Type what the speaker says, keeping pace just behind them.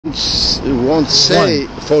won't say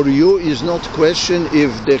for you is not question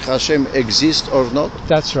if the Hashem exists or not?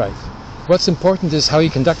 That's right. What's important is how you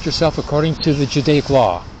conduct yourself according to the Judaic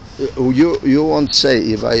law. You won't say,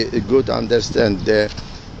 if I good understand, the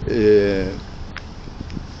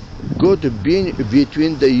good being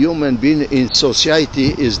between the human being in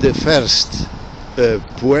society is the first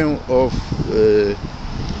point of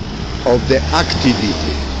the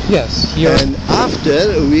activity. Yes. And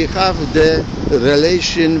after we have the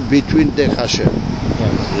relation between the Hashem.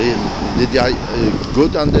 Yes. Did I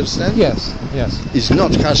good understand? Yes. Yes. Is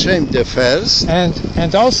not Hashem the first?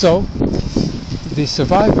 And also, the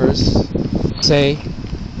survivors say,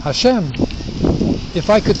 Hashem. If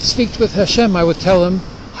I could speak with Hashem, I would tell him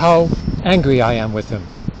how angry I am with him.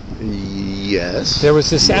 Yes. There was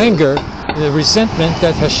this anger, the resentment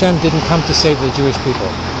that Hashem didn't come to save the Jewish people.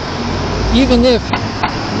 Even if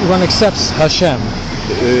one accepts Hashem,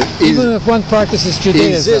 even if one practices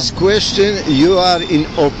Judaism. In this question, you are in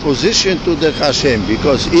opposition to the Hashem,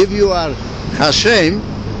 because if you are Hashem,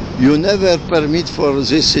 you never permit for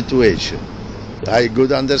this situation. I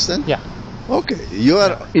good understand? Yeah. Okay, you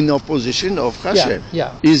are in opposition of Hashem.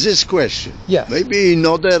 Yeah. Is this question? Yes. Maybe in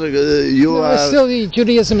other are still,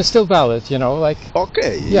 Judaism is still valid, like.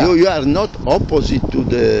 Okay, yeah. you are not opposite to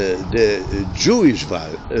the Jewish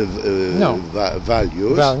values.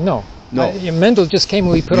 No. No. Mendel just came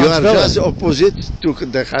when we put you on are just opposite to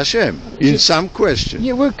the Hashem in some question.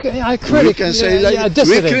 Yeah, I critic. We can say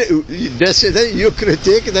dissident. You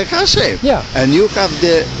critique the Hashem. Yeah. And you have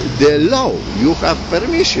the law. You have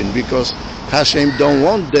permission, because Hashem don't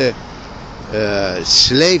want the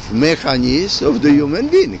slave mechanism of the human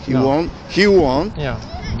being. He want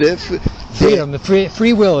the freedom. The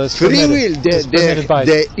free will is free permitted. will.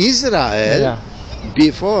 The Israel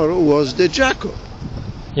before was the Jacob.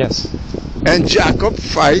 Yes. And Jacob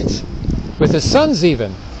fight with his sons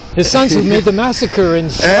even. His sons who made the massacre in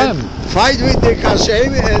Shem. Fight with the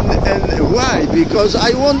Hashem, and why? Because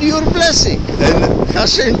I want your blessing. And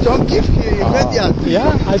Hashem don't give you immediately.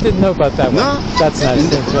 Yeah, I didn't know about that one. No? That's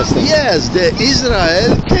nice, interesting. Yes, the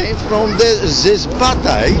Israel came from this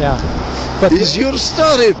battle. Yeah. But it's your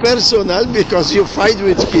story personal, because you fight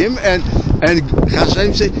with him, and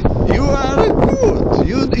Hashem say, you are good.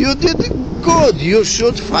 You did good. You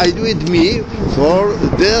should fight with me for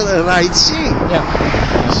the right thing. Yeah.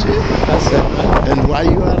 See? That's it. And why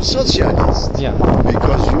you are socialist? Yeah.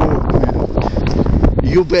 Because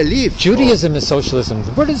you believe. Judaism is socialism.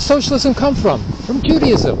 Where did socialism come from? From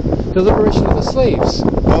Judaism. The liberation of the slaves.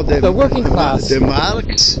 No, the working class. The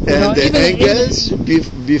Marx and the Engels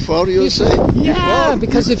before you say? Yeah,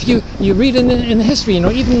 because if you read in the history,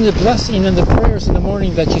 even in the blessing and the prayers in the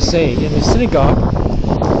morning that you say in the synagogue,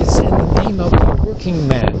 it's in the name of a working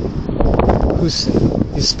man who's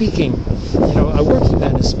speaking. A working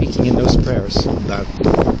man is speaking in those prayers. But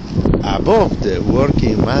above the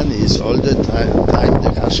working man is all the time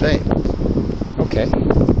the Hashem. Okay.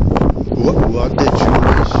 What the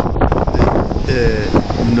Jewish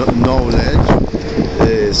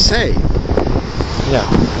knowledge say. Yeah.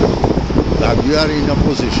 That you are in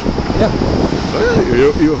opposition. Yeah. Well,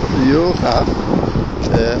 you have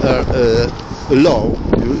law.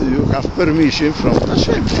 You have permission from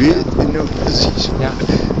Hashem. Be in opposition. Yeah.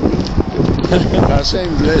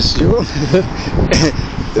 Hashem bless you.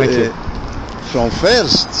 Thank you. From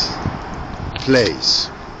first place.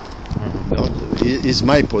 Is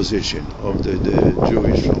my position of the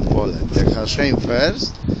Jewish from Poland. The Hashem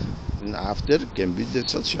first, and after can be the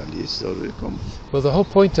socialist or the communist. Well, the whole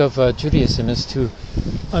point of Judaism is to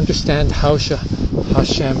understand how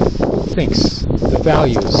Hashem thinks, the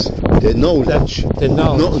values, the knowledge,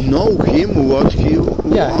 know him, what he.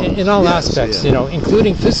 Yeah, in all aspects,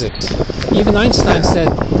 including physics. Even Einstein said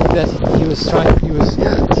that he was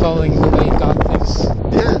following the way God thinks.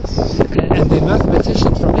 Yes. And the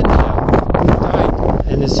mathematician from India who died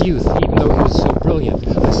in his youth, even though he was so brilliant,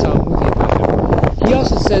 I saw a movie about him. He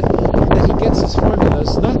also said that he gets his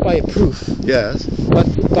formulas not by a proof, yes, but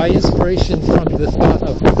by inspiration from the thought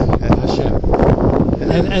of Hashem.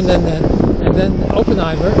 And then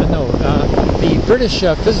Oppenheimer, the British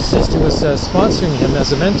physicist who was sponsoring him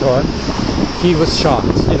as a mentor, he was shocked.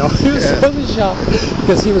 He was totally shocked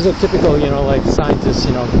because he was a typical, scientist.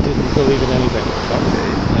 Didn't believe in anything. So,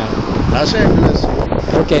 yeah. Hashem bless you.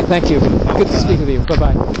 Okay, thank you. Good to speak with you. Bye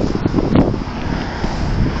bye.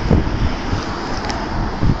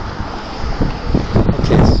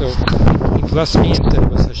 Okay, so he blessed me and said it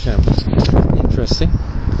was Hashem. Interesting.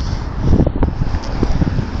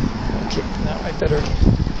 Okay, now I better.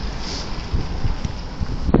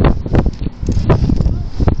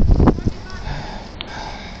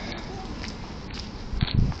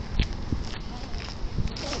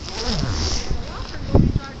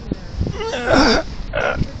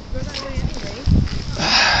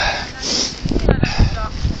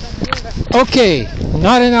 Okay,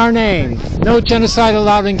 not in our name. No genocide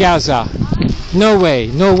allowed in Gaza. No way.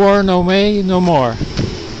 No war, no way, no more.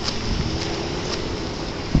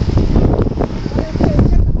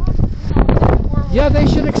 Yeah, they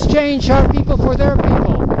should exchange our people for their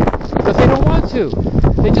people. But they don't want to.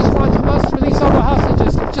 They just want Hamas to release all the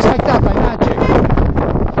hostages, just like that, by magic.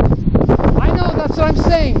 I know, that's what I'm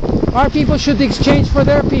saying. Our people should exchange for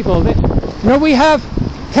their people. We have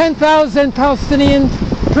 10,000 Palestinian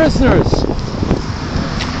prisoners.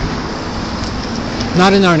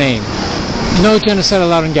 Not in our name. No genocide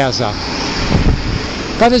allowed in Gaza.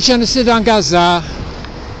 Pas de génocide en Gaza.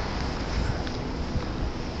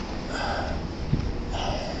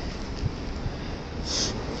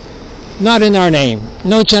 Not in our name.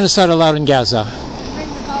 No genocide allowed in Gaza.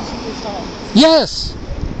 Yes.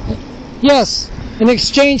 Yes. In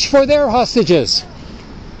exchange for their hostages.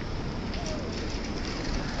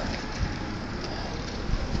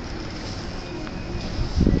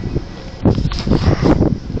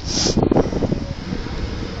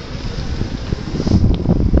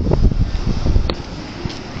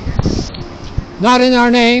 Not in our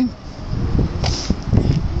name.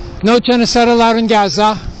 No genocide allowed in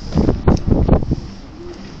Gaza.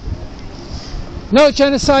 No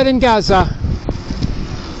genocide in Gaza.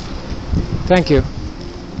 Thank you.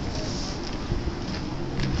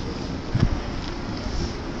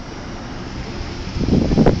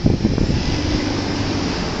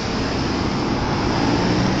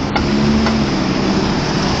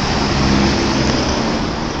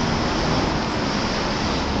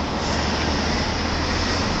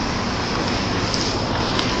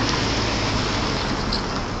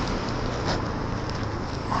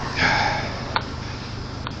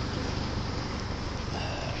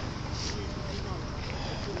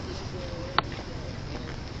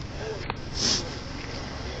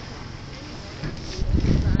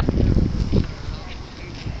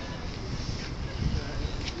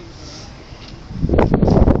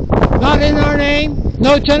 Not in our name.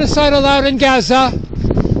 No genocide allowed in Gaza.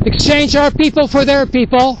 Exchange our people for their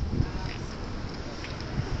people.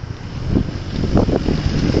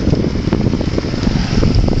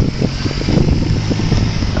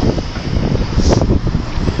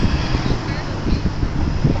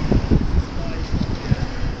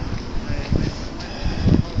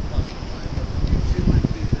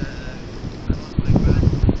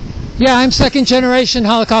 Yeah, I'm second generation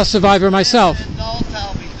Holocaust survivor myself.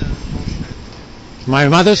 My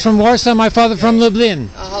mother's from Warsaw, my father from Lublin.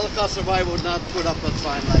 A Holocaust survivor would not put up a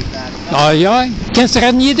sign like that. Oh ja? Kennst du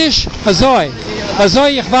reden Yiddish? Azoi.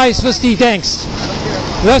 Azoi, ich weiß, was du denkst.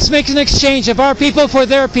 Let's make an exchange of our people for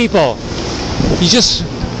their people.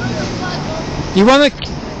 You want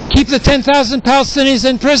to keep the 10,000 Palestinians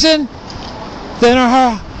in prison? Then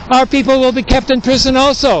our people will be kept in prison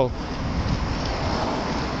also.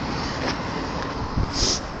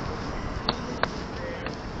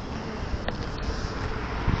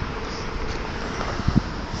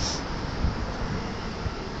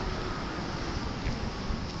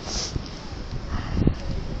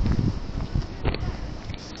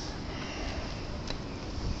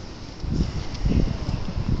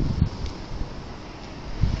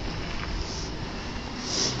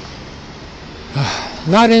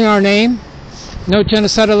 Not in our name. No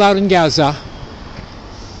genocide allowed in Gaza.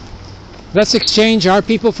 Let's exchange our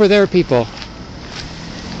people for their people.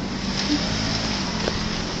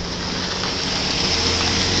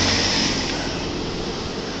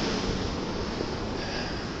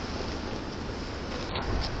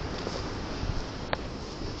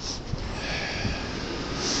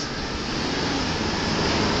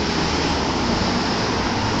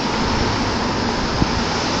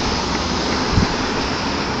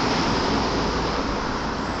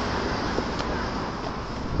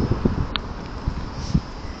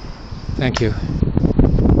 Thank you.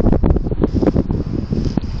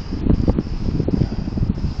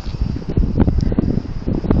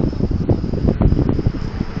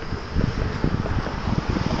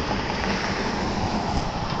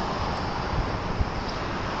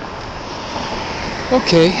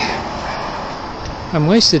 Okay. I'm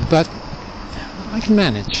wasted, but I can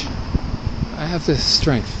manage. I have the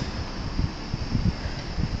strength.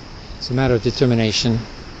 It's a matter of determination.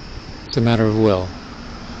 It's a matter of will.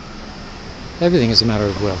 Everything is a matter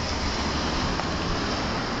of will.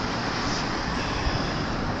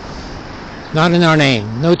 Not in our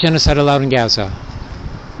name. No genocide allowed in Gaza.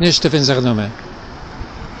 Nicht auf unserer Nummer.